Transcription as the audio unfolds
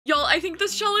I think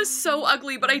this shell is so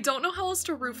ugly, but I don't know how else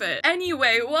to roof it.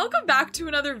 Anyway, welcome back to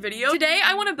another video. Today,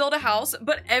 I want to build a house,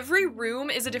 but every room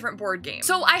is a different board game.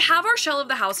 So I have our shell of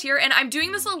the house here, and I'm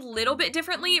doing this a little bit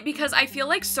differently because I feel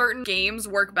like certain games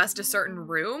work best to certain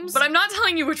rooms, but I'm not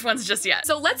telling you which ones just yet.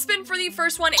 So let's spin for the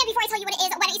first one. And before I tell you what it is,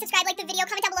 why don't you subscribe, like the video,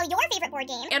 comment down below your favorite board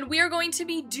game. And we are going to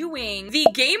be doing the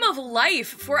game of life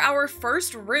for our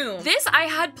first room. This I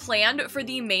had planned for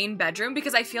the main bedroom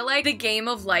because I feel like the game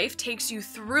of life takes you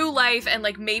through life, and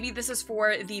like maybe this is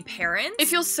for the parents. It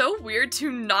feels so weird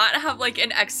to not have like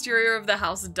an exterior of the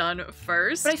house done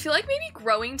first, but I feel like maybe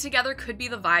growing together could be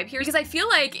the vibe here because I feel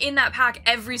like in that pack,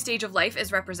 every stage of life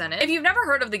is represented. If you've never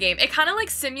heard of the game, it kind of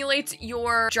like simulates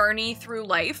your journey through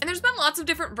life. And there's been lots of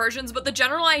different versions, but the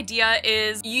general idea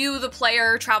is you, the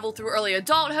player, travel through early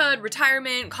adulthood,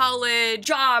 retirement, college,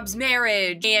 jobs,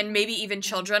 marriage, and maybe even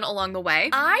children along the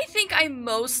way. I think I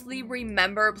mostly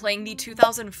remember playing the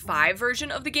 2005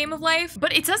 version of the game of life,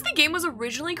 but it says the game was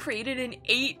originally created in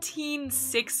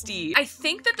 1860. I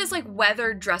think that this like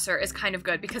weathered dresser is kind of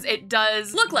good because it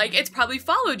does look like it's probably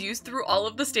followed you through all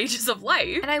of the stages of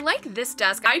life. And I like this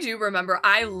desk. I do remember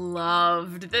I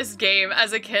loved this game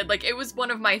as a kid. Like it was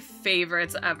one of my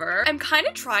favorites ever. I'm kind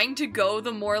of trying to go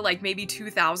the more like maybe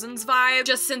 2000s vibe,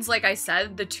 just since like I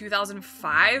said, the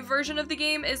 2005 version of the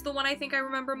game is the one I think I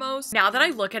remember most. Now that I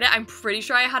look at it, I'm pretty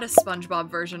sure I had a SpongeBob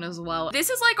version as well. This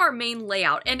is like our main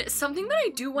layout, and something that I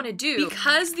do want to do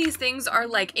because these things are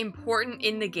like important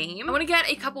in the game, I want to get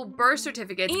a couple birth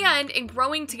certificates, and in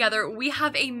growing together, we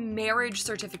have a marriage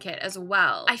certificate as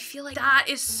well. I feel like that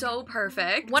is so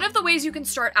perfect. One of the ways you can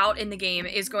start out in the game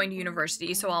is going to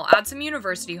university, so I'll add some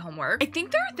university homework. I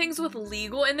think there are things with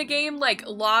legal in the game, like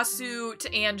lawsuit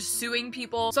and suing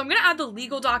people, so I'm gonna add the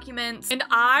legal documents, and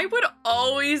I would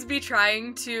always be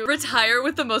trying to retire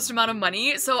with the most amount of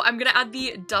money, so I'm gonna add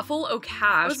the duffel o'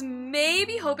 cash. I was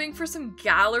maybe hoping for some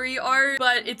gallery art,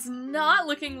 but it's not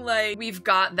looking like we've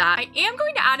got that. I am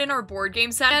going to add in our board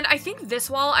game set, and I think this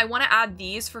wall, I want to add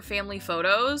these for family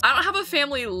photos. I don't have a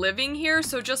family living here,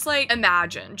 so just like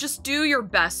imagine, just do your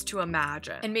best to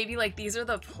imagine. And maybe like these are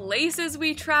the places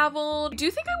we traveled. I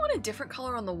do think I want a different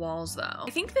color on the walls though. I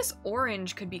think this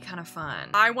orange could be kind of fun.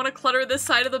 I want to clutter this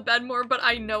side of the bed more, but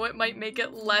I know it might make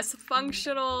it less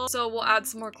functional, so we'll add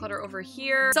some more clutter over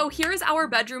here. So here is our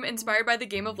bedroom inspired by the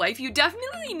game of life. You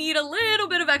definitely need a little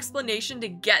bit of explanation to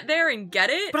get there and get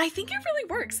it, but I think it really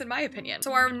works in my opinion.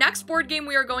 So our next board game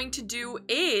we are going to do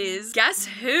is Guess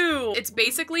Who. It's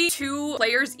basically two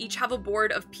players each have a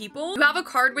board of people. You have a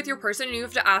card with your person and you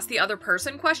have to ask the other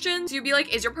person questions. You'd be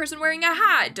like, is your person wearing a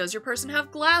hat? Does your person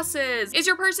have glasses? Is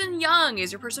your person young?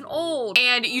 Is your person old?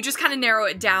 And you just kind of narrow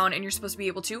it down and you're supposed to be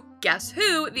able to guess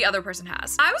who the other person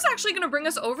has. I was actually gonna bring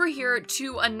us over here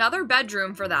to another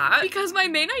bedroom for that because my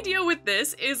main idea with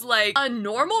this is like a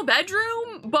normal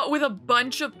bedroom, but with a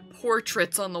bunch of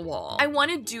portraits on the wall. I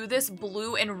want to do this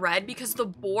blue and red because the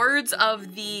boards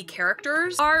of the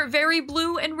characters are very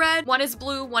blue and red. One is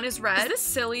blue, one is red. Is this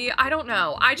silly? I don't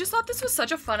know. I just thought this was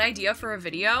such a fun idea for a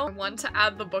video. I want to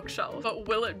add the bookshelf, but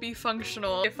will it be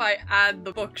functional if I add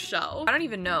the bookshelf? I don't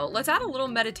even know. Let's add a little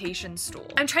meditation stool.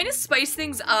 I'm trying to spice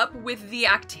things up with the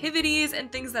activities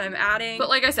and things that I'm adding, but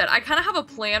like I said, I kind of have a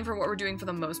plan for what we're doing for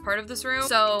the most part of this room.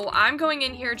 So I'm going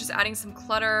in here just adding some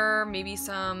clutter, maybe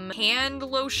some hand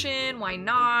lotion. Why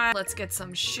not? Let's get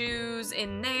some shoes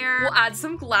in there. We'll add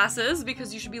some glasses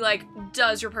because you should be like,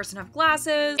 does your person have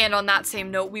glasses? And on that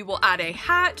same note, we will add a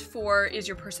hat for, is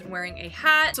your person wearing a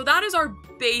hat? So that is our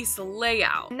base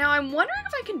layout. Now I'm wondering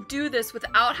if I can do this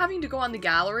without having to go on the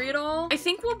gallery at all. I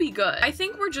think we'll be good. I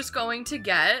think we're just going to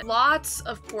get lots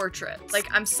of portraits. Like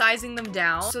I'm sizing them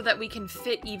down so that we can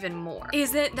fit even more.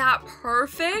 Isn't that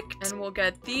perfect? And we'll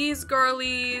get these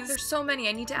girlies. There's so many.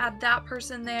 I need to add that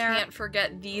person there. Can't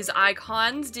forget these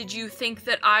icons. Did you think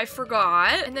that I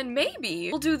forgot? And then maybe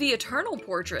we'll do the eternal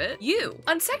portrait, you.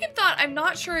 On second thought, I'm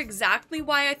not sure exactly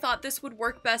why I thought this would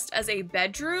work best as a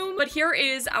bedroom, but here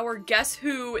is our Guess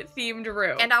Who themed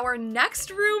room. And our next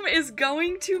room is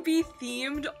going to be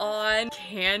themed on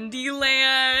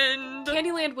Candyland.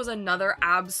 Candyland was another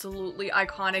absolutely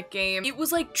iconic game. It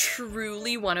was like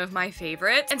truly one of my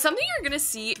favorites. And something you're gonna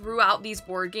see throughout these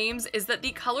board games is that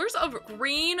the colors of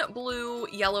green, blue,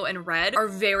 yellow, and red are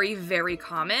very, very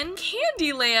common.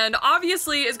 Candyland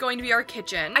obviously is going to be our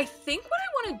kitchen. I think what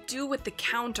I want to do with the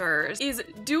counters is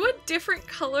do a different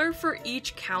color for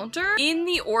each counter in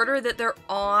the order that they're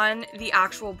on the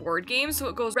actual board game. So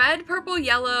it goes red, purple,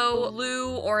 yellow,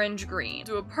 blue, orange, green.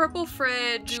 Do a purple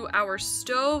fridge, do our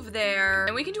stove there,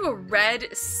 and we can do a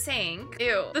red sink.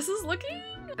 Ew, this is looking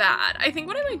bad. I think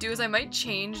what I might do is I might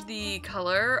change the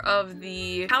color of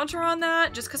the counter on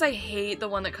that just because I hate the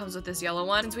one that comes with this yellow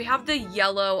one since we have the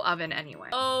yellow oven anyway.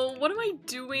 Oh, what am I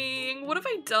doing? What have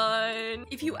I done?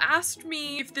 If you asked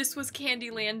me if this was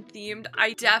Candyland themed,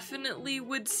 I definitely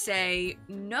would say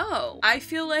no. I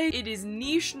feel like it is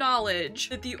niche knowledge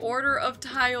that the order of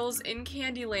tiles in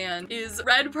Candyland is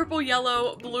red, purple,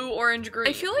 yellow, blue, orange, green.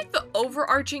 I feel like the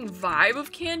overarching vibe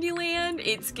of Candyland,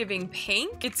 it's giving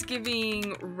pink, it's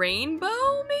giving rainbow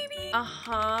maybe?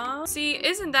 See,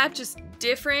 isn't that just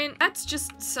different? That's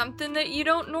just something that you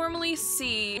don't normally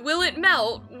see. Will it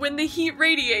melt when the heat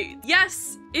radiates?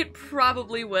 Yes, it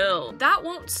probably will. That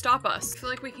won't stop us. I feel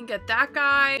like we can get that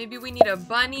guy. Maybe we need a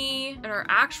bunny and our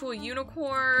actual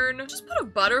unicorn. Just put a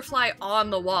butterfly on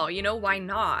the wall, you know, why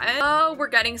not? Oh, we're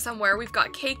getting somewhere. We've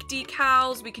got cake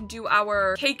decals. We can do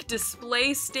our cake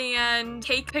display stand,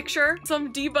 cake picture.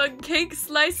 Some debug cake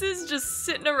slices just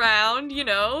sitting around, you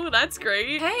know, that's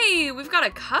great. Hey, we've got a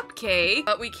cupcake,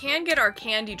 but we can get our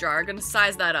candy jar. Gonna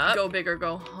size that up. Go big or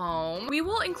go home. We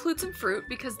will include some fruit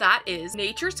because that is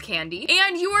nature's candy.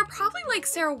 And you are probably like,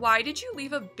 Sarah, why did you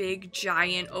leave a big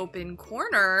giant open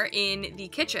corner in the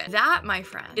kitchen? That, my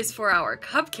friend, is for our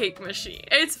cupcake machine.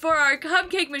 It's for our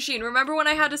cupcake machine. Remember when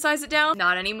I had to size it down?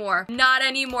 Not anymore. Not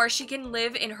anymore. She can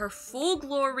live in her full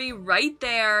glory right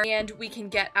there. And we can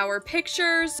get our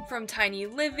pictures from Tiny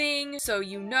Living so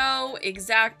you know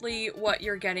exactly what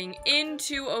you're getting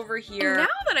into over here. And now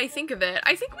that I think of it,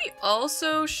 I think we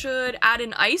also should add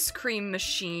an ice cream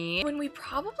machine when we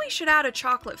probably should add a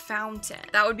chocolate fountain.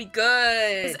 That would be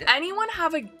good. Does anyone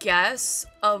have a guess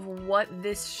of what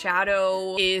this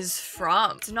shadow is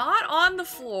from? It's not on the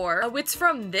floor. Oh, it's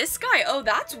from this guy. Oh,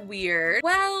 that's weird.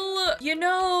 Well, you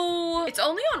know, it's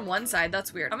only on one side.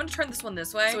 That's weird. I'm gonna turn this one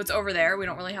this way so it's over there. We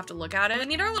don't really have to look at it. We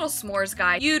need our little s'mores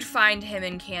guy. You'd find him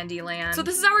in Candyland. So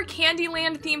this is our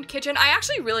Candyland themed kitchen. I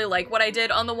actually really like what I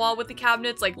did on the wall with the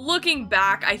cabinets. Like, looking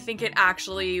back, I think it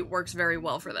actually works very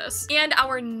well for this. And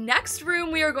our next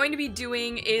room we are going to be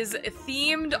doing is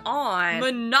themed on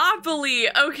Monopoly.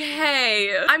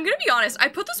 Okay, I'm gonna be honest, I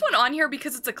put this one on here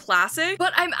because it's a classic,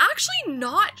 but I'm actually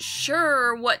not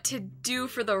sure what to do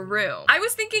for the room. I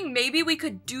was thinking maybe we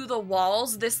could do the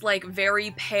walls this like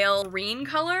very pale green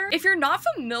color. If you're not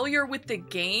familiar with the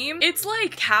game, it's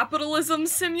like capitalism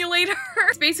simulator.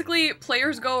 It's basically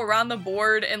players go around the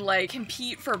board and like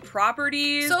compete for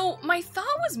properties. So my thought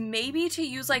was maybe to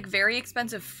use like very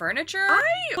expensive furniture. I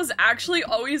was actually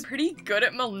always pretty good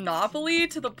at Monopoly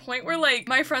to the point where like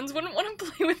my friends wouldn't want to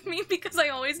play with me because I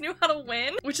always knew how to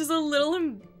win, which is a little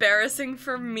embarrassing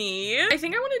for me. I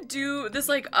think I want to do this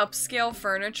like upscale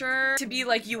furniture to be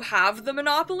like you have the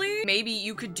Monopoly. Maybe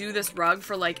you could do this rug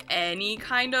for like any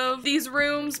kind of these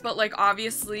rooms, but like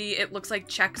obviously it looks like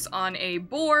checks on a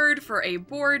board for a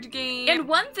board game. And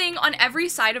one thing, on every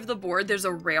side of the board there's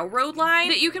a railroad line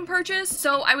that you can purchase.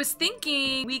 So I was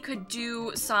thinking we could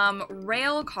do some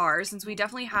rail cars since we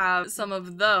definitely have some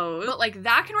of those, but like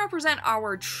that can represent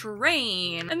our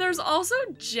train. And there's also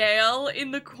jail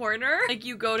in the corner. Like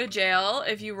you go to jail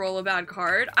if you roll a bad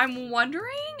card. I'm wondering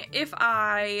if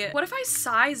what if I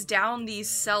size down these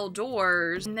cell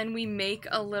doors and then we make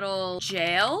a little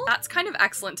jail? That's kind of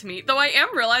excellent to me. Though I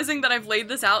am realizing that I've laid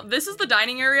this out. This is the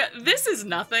dining area. This is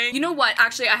nothing. You know what?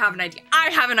 Actually, I have an idea. I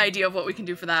have an idea of what we can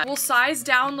do for that. We'll size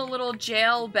down the little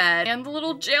jail bed and the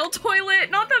little jail toilet,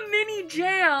 not the mini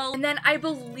jail. And then I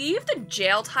believe the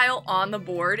jail tile on the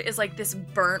board is like this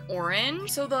burnt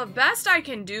orange. So the best I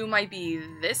can do might be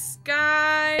this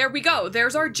guy. There we go.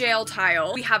 There's our jail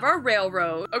tile. We have our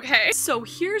railroad. Okay, so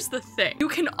here's the thing. You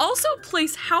can also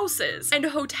place houses and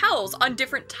hotels on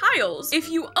different tiles if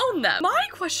you own them. My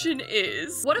question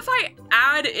is, what if I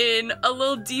add in a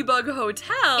little debug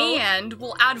hotel and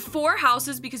we'll add 4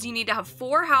 houses because you need to have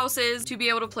 4 houses to be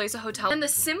able to place a hotel. And the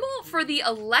symbol for the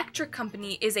electric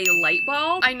company is a light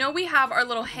bulb. I know we have our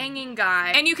little hanging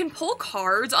guy and you can pull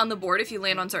cards on the board if you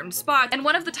land on certain spots. And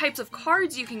one of the types of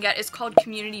cards you can get is called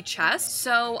community chest.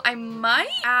 So I might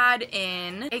add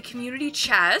in a community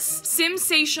chest.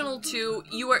 Simsational 2,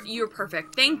 you're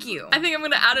perfect. Thank you. I think I'm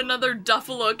gonna add another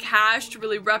duffel of cash to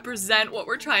really represent what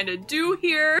we're trying to do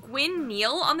here. Gwyn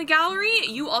Neal on the gallery.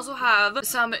 You also have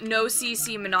some no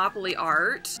CC Monopoly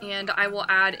art, and I will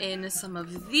add in some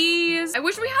of these. I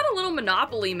wish we had a little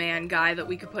Monopoly man guy that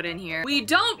we could put in here. here. We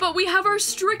don't, but we have our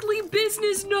strictly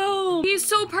business gnome. He's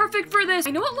so perfect for this.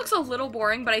 I know it looks a little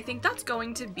boring, but I think that's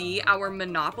going to be our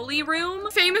Monopoly room.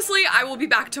 Famously, I will be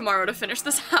back tomorrow to finish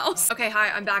this house. Okay, hi,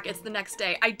 I'm back. It's the next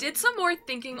day. I did some more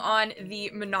thinking on the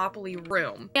Monopoly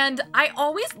room, and I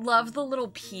always love the little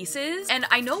pieces, and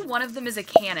I know one of them is a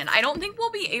cannon. I don't think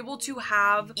we'll be able to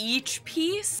have each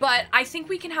piece, but I think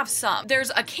we can have some.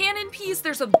 There's a cannon piece,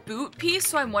 there's a boot piece,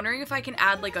 so I'm wondering if I can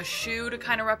add like a shoe to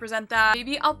kind of represent that.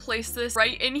 Maybe I'll place this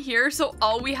right in here so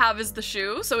all we have is the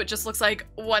shoe, so it just looks like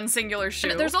one singular shoe.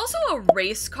 And there's also a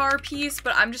race car piece,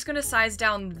 but I'm just gonna size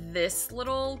down this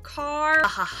little car.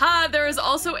 Ahaha, there is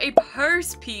also a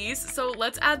purse piece, so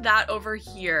let's add that over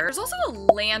here. There's also a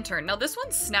lantern. Now this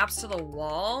one snaps to the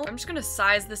wall. I'm just gonna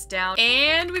size this down,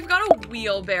 and we've got a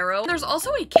wheelbarrow. There's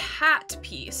also a cat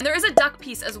piece, and there is a duck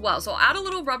piece as well, so I'll add a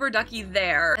little rubber ducky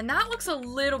there, and that looks a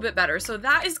little bit better. So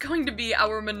that is going to be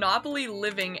our Monopoly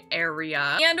living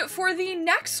area. And for the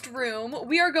next room,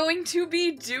 we are going to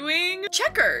be doing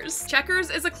checkers. Checkers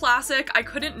is a classic. I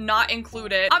couldn't not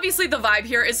include it. Obviously, the vibe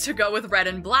here is to go with red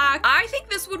and black. I think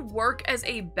this would work as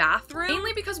a bathroom,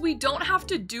 mainly because we don't have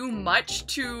to do much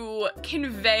to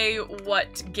convey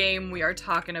what game we are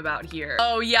talking about here.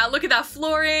 Oh yeah, look at that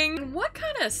flooring. What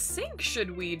kind of sink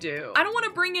should we do? I don't want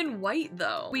to bring in white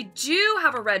though. We do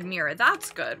have a red mirror.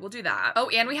 That's good. We'll do that. Oh,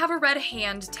 and we have a red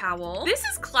hand towel. This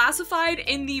is classified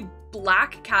in the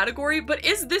black category, but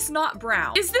is this not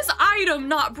brown? Is this item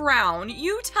not brown?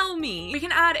 You tell me. We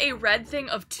can add a red thing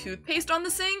of toothpaste on the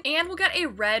sink, and we'll get a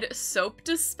red soap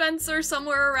dispenser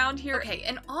somewhere around here. Okay,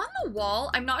 and on the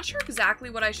wall, I'm not sure exactly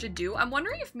what I should do. I'm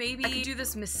wondering if maybe I could do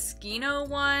this Moschino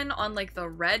one on like the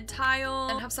red tile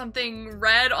and have something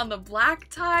red on the black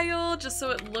tile, just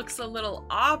so it looks a little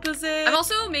opposite. I'm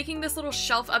also making this little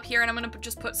shelf up here, and I'm gonna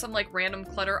just put some like random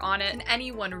clutter on it. Can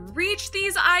anyone reach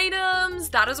these items?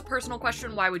 That is a personal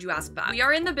question. Why would you ask that? We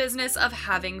are in the business of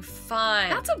having fun.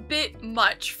 That's a bit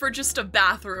much for just a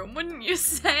bathroom, wouldn't you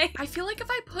say? I feel like if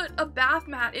I put a bath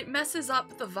mat, it messes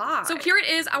up the vibe. So here it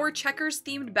is, our checkers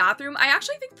themed bathroom. I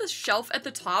actually think the shelf at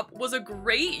the top was a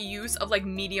great use of like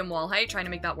medium wall height, trying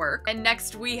to make that work. And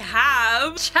next we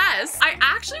have chess. I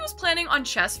actually was planning on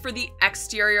chess for the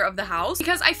exterior of the house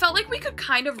because I felt like we could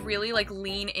kind of really like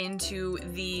lean into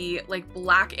the like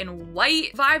black and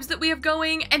white vibes that we have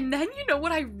going. And then you know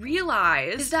what I realized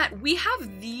is that we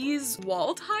have these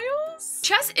wall tiles.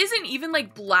 Chess isn't even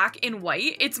like black and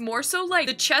white. It's more so like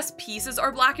the chess pieces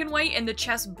are black and white, and the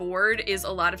chess board is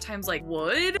a lot of times like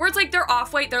wood, where it's like they're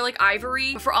off-white, they're like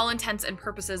ivory, but for all intents and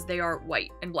purposes, they are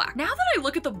white and black. Now that I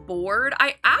look at the board,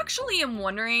 I actually am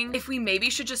wondering if we maybe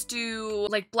should just do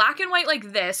like black and white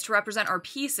like this to represent our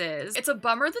pieces. It's a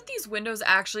bummer that these windows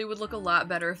actually would look a lot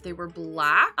better if they were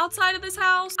black outside of this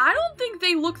house. I don't think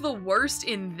they look the worst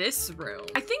in this room.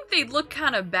 I think they'd look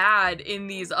kind of bad in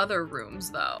these other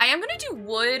rooms though. I am gonna do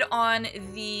wood on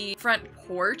the front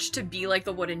porch to be like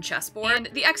the wooden chessboard. And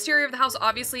the exterior of the house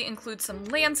obviously includes some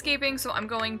landscaping, so I'm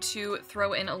going to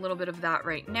throw in a little bit of that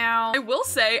right now. I will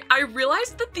say, I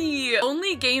realized that the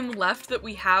only game left that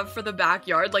we have for the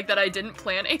backyard, like that I didn't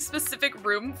plan a specific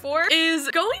room for, is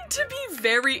going to be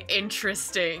very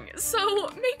interesting. So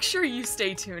make sure you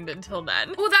stay tuned until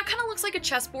then. Oh, that kind of looks like a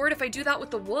chessboard. If I do that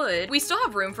with the wood, we still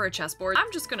have room for a chessboard.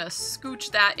 I'm just gonna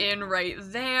scooch that in right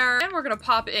there. And we're gonna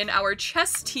pop in our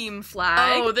chess team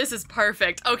flag. Oh, this is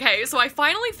perfect. Okay, so I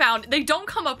finally found, they don't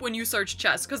come up when you search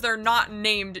chess because they're not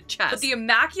named chess, but the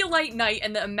Immaculate Knight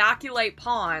and the Immaculate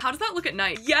Pawn. How does that look at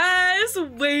night? Yes,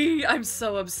 wait, I'm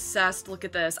so obsessed. Look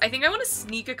at this. I think I want to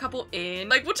sneak a couple in.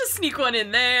 Like, we'll just sneak one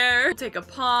in there. We'll take a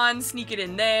pawn, sneak it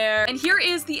in there. And here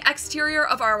is the exterior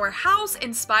of our house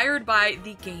inspired by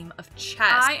the game of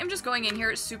chess. I am just going in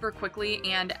here super quickly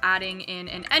and adding in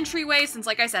an entryway since,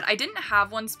 like I said, I didn't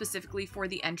have one specifically for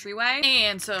the entryway.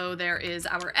 And so there is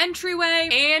our entryway.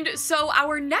 And so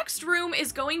our next room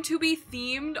is going to be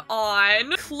themed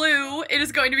on Clue. It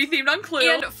is going to be themed on Clue.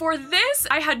 And for this,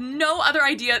 I had no other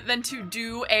idea than to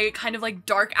do a kind of like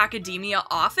dark academia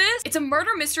office. It's a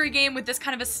murder mystery game with this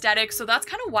kind of aesthetic, so that's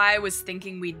kind of why I was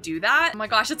thinking we'd do that. Oh my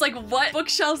gosh, it's like, what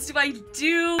bookshelves do I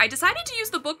do? I decided to use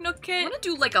the Book Nook kit. I want to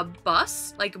do like a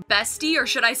bus, like bestie, or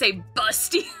should I say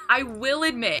busty? I will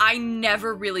admit, I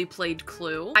never really played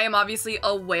Clue. I am obviously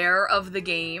aware of the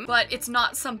game, but it's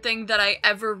not something that I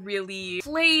ever really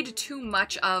played too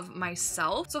much of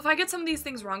myself. So if I get some of these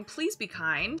things wrong, please be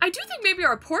kind. I do think maybe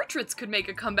our portraits could make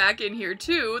a comeback in here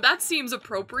too. That seems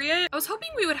appropriate. I was hoping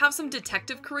we would have some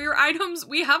detective career items.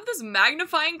 We have this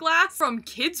magnifying glass from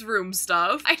kids' room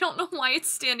stuff. I don't know why it's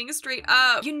standing straight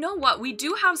up. You know what? We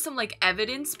do have some like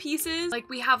evidence pieces. Like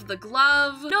we have the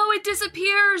glove. No, it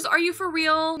disappears. Are you for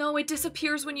real? No, it disappears.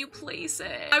 disappears when you place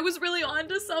it. I was really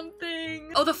onto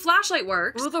something. Oh, the flashlight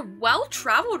works. Oh, the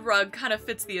well-traveled rug kind of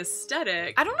fits the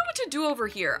aesthetic. I don't know what to do over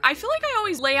here. I feel like I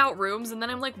always lay out rooms and then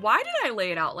I'm like, why did I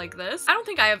lay it out like this? I don't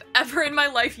think I have ever in my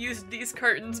life used these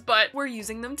curtains, but we're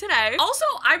using them today. Also,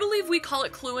 I believe we call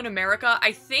it Clue in America.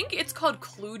 I think it's called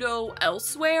Cluedo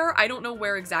elsewhere. I don't know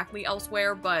where exactly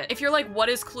elsewhere, but if you're like, what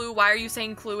is Clue? Why are you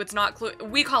saying Clue? It's not Clue.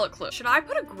 We call it Clue. Should I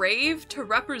put a grave to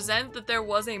represent that there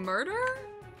was a murder?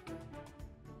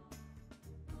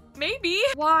 Maybe.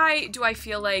 Why do I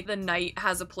feel like the knight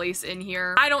has a place in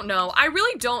here? I don't know. I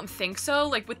really don't think so.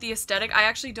 Like with the aesthetic, I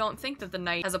actually don't think that the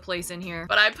knight has a place in here,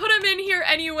 but I put him in here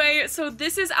anyway. So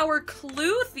this is our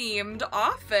Clue themed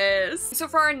office. So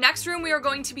for our next room, we are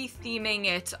going to be theming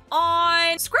it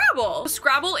on Scrabble.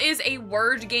 Scrabble is a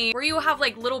word game where you have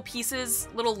like little pieces,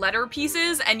 little letter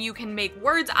pieces, and you can make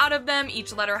words out of them.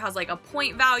 Each letter has like a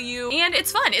point value and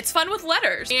it's fun. It's fun with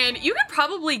letters. And you can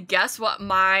probably guess what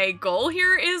my goal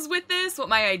here is with this, what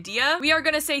my idea. We are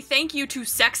gonna say thank you to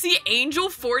Sexy Angel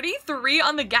 43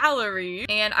 on the gallery.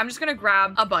 And I'm just gonna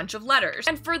grab a bunch of letters.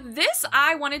 And for this,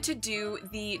 I wanted to do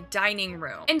the dining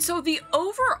room. And so the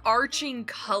overarching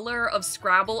color of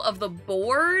Scrabble of the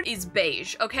board is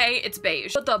beige, okay? It's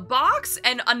beige. But the box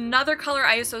and another color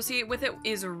I associate with it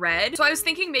is red. So I was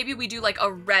thinking maybe we do like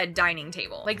a red dining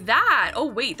table. Like that. Oh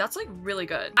wait, that's like really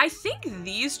good. I think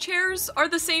these chairs are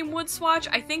the same wood swatch.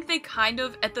 I think they kind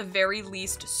of, at the very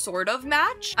least, sort of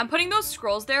match. I'm putting those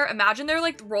scrolls there. Imagine they're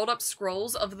like rolled up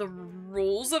scrolls of the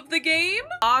rules of the game.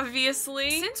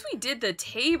 Obviously, since we did the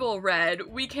table red,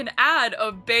 we can add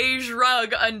a beige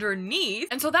rug underneath.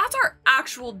 And so that's our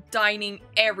actual dining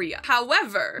area.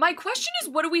 However, my question is,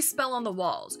 what do we spell on the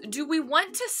walls? Do we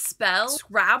want to spell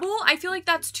Scrabble? I feel like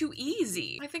that's too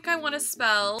easy. I think I want to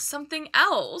spell something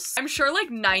else. I'm sure like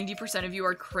 90% of you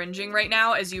are cringing right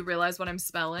now as you realize what I'm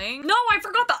spelling. No, I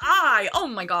forgot the I. Oh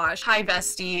my gosh. Hi,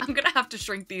 bestie. I'm gonna have to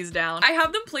shrink these down. I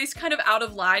have them placed kind of out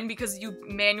of line because you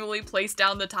manually place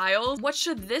down the tiles. What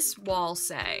should this wall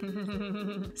say?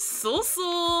 Sul.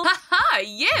 Haha,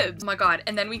 yibs. Oh my god.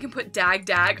 And then we can put dag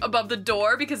dag above the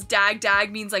door because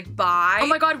dag means like bye. Oh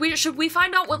my god, should we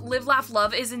find out what live, laugh,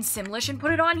 love is in Simlish and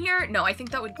put it on here? No, I think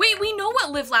that would— Wait, we know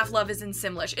what live, laugh, love is in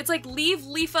Simlish. It's like leave,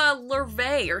 leafa,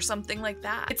 lurve or something like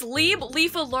that. It's leave,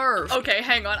 leafa, lurv. Okay,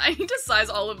 hang on. I need to size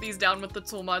all of these down with the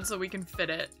tool mod so we can fit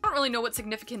it. I don't really know what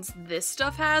significance this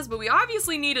stuff has, but we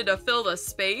obviously needed to fill the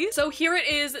space. So here it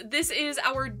is. This is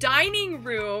our dining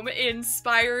room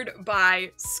inspired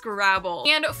by Scrabble.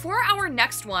 And for our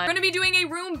next one, we're gonna be doing a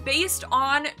room based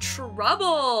on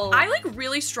Trouble. I like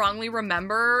really strongly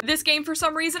remember this game for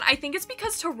some reason. I think it's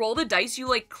because to roll the dice, you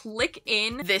like click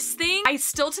in this thing. I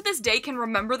still to this day can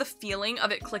remember the feeling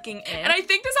of it clicking in. And I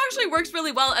think this actually works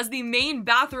really well as the main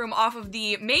bathroom off of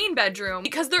the main bedroom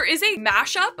because there is a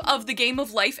mashup of the Game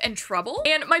of Life and Trouble.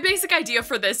 And my basic idea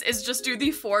for this is just do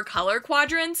the 4 color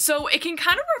quadrants. So it can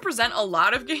kind of represent a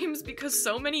lot of games because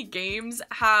so many games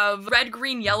have red,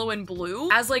 green, yellow, and blue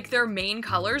as like their main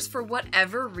colors for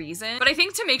whatever reason. But I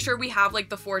think to make sure we have like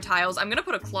the 4 tiles, I'm gonna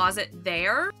put a closet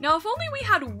there. Now, if only we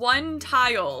had one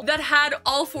tile that had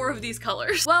all 4 of these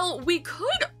colors. Well, we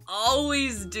could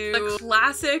always do the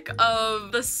classic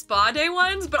of the spa day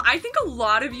ones, but I think a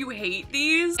lot of you hate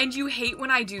these and you hate when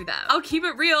I do them. I'll keep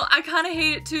it real, I kind of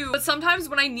hate it too, but sometimes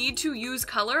when I need to use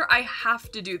color, I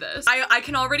have to do this. I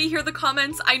can already hear the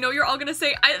comments. I know you're all gonna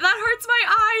say, that hurts my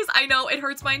eyes. I know, it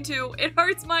hurts mine too. It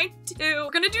hurts mine too.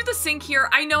 We're gonna do the sink here.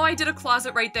 I know I did a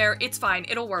closet right there. It's fine,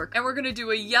 it'll work. And we're gonna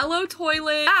do a yellow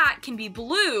toilet. That can be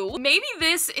blue. Maybe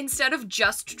this, instead of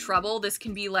just Trouble, this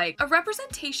can be like a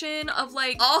representation of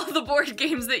like all the board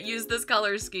games that use this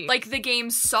color scheme. Like the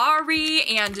games Sorry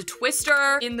and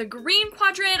Twister. In the green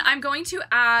quadrant, I'm going to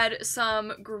add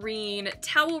some green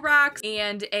towel racks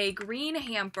and a green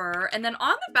hamper. And then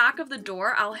on the back of the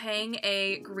door, I'll hang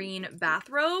a green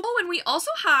bathrobe. Oh, and we also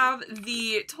have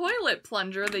the toilet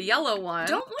plunger, the yellow one.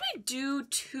 Don't want to do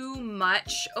too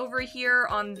much over here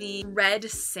on the red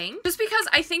sink, just because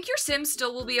I think your Sims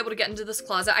still will be able to get into this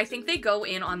closet. I think they go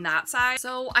in on that side.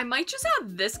 So I might just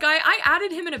add this guy. I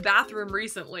added him in a bathroom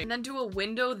recently and then do a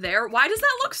window there. Why does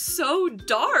that look so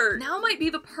dark? Now might be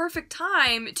the perfect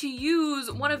time to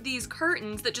use one of these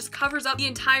curtains that just covers up the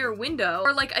entire window window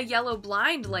or like a yellow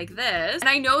blind like this. And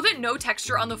I know that no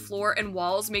texture on the floor and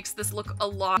walls makes this look a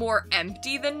lot more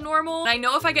empty than normal. And I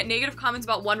know if I get negative comments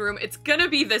about one room, it's gonna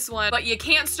be this one, but you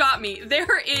can't stop me.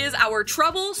 There is our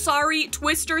Trouble Sorry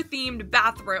Twister themed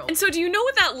bathroom. And so do you know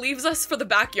what that leaves us for the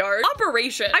backyard?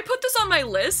 Operation. I put this on my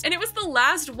list and it was the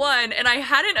last one and I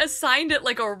hadn't assigned it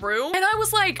like a room. And I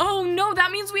was like, oh no,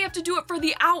 that means we have to do it for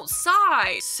the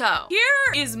outside. So here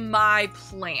is my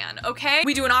plan, okay?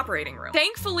 We do an operating room.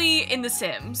 Thankfully in The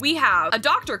Sims, we have a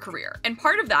doctor career and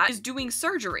part of that is doing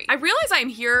surgery. I realize I'm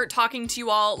here talking to you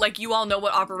all like you all know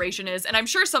what operation is, and I'm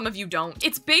sure some of you don't.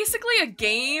 It's basically a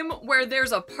game where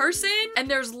there's a person and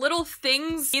there's little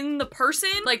things in the person,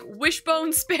 like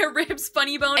wishbone, spare ribs,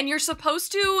 funny bone, and you're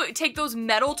supposed to take those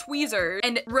metal tweezers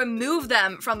and remove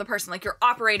them from the person, like you're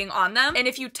operating on them. And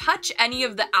if you touch any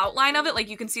of the outline of it, like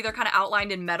you can see they're kind of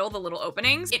outlined in metal, the little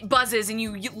openings, it buzzes and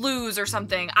you lose or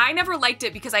something. I never liked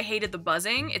it because I hated the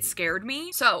buzzing. It scared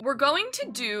me. So we're going to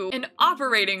do an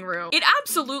operating room. It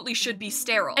absolutely should be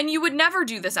sterile, and you would never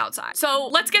do this outside. So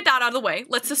let's get that out of the way.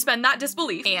 Let's suspend that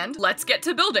disbelief and let's get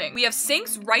to building. We have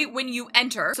sinks right when you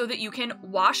enter so that you can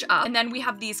wash up. And then we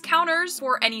have these counters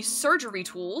for any surgery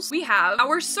tools. We have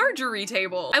our surgery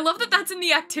table. I love that that's in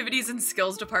the activities and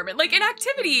skills department. Like an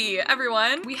activity,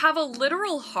 everyone. We have a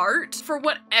literal heart for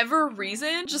whatever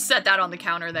reason. Just set that on the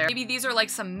counter there. Maybe these are like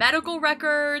some medical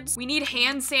records. We need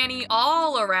hand sani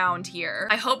all around here.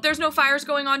 I hope there's no fires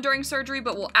going on during surgery,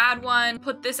 but we'll add one.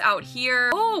 Put this out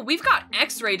here. Oh, we've got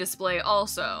x-ray display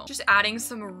also. Just adding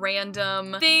some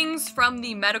random things from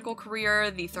the medical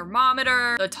career, the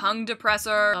thermometer, the tongue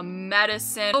depressor, the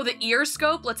medicine. Oh, the ear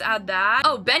scope, let's add that.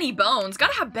 Oh, Benny Bones,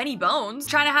 gotta have Benny Bones.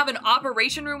 Trying to have an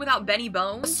operation room without Benny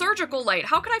Bones. A surgical light,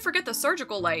 how could I forget the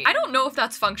surgical light? I don't know if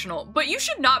that's functional, but you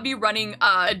should not be running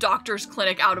a doctor's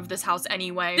clinic out of this house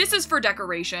anyway. This is for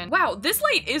decoration. Wow, this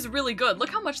light is really good. Look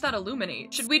how much that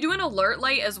illuminates. Should we do an alert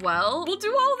light as well? We'll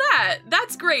do all that.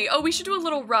 That's great. Oh, we should do a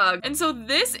little rug. And so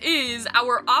this is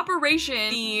our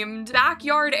operation themed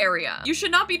backyard area. You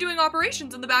should not be doing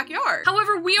operations in the backyard.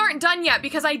 However, we aren't done yet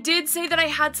because I did say that I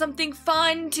had something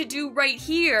fun to do right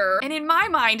here. And in my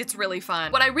mind, it's really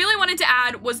fun. What I really wanted to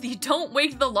add was the Don't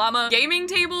Wake the Llama gaming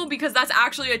table, because that's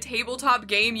actually a tabletop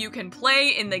game you can play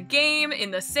in the game,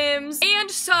 in The Sims. And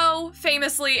so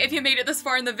famously, if you made it this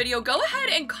far in the video, go ahead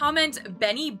and comment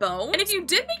Benny Bone. And if you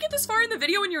did make it this far in the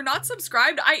video and you're not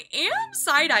subscribed, I am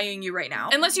side-eyeing you right now.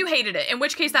 Unless you hated it, in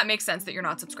which case that makes sense that you're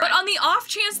not subscribed. But on the off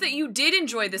chance that you did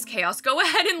enjoy this chaos, go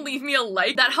ahead and leave me a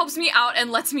like. That helps me out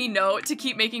and lets me know to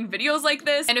keep making videos like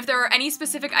this. And if there are any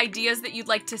specific ideas that you'd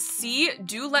like to see,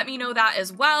 do let me know that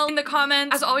as well in the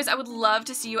comments. As always, I would love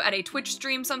to see you at a Twitch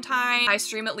stream sometime. I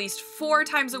stream at least 4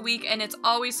 times a week and it's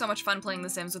always so much fun playing The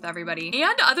Sims with everybody.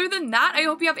 And other than that, I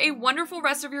hope you have a wonderful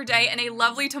rest of your day and a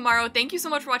lovely tomorrow. Thank you so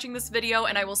much for watching this video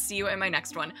and I will see you in my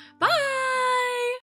next one. Bye!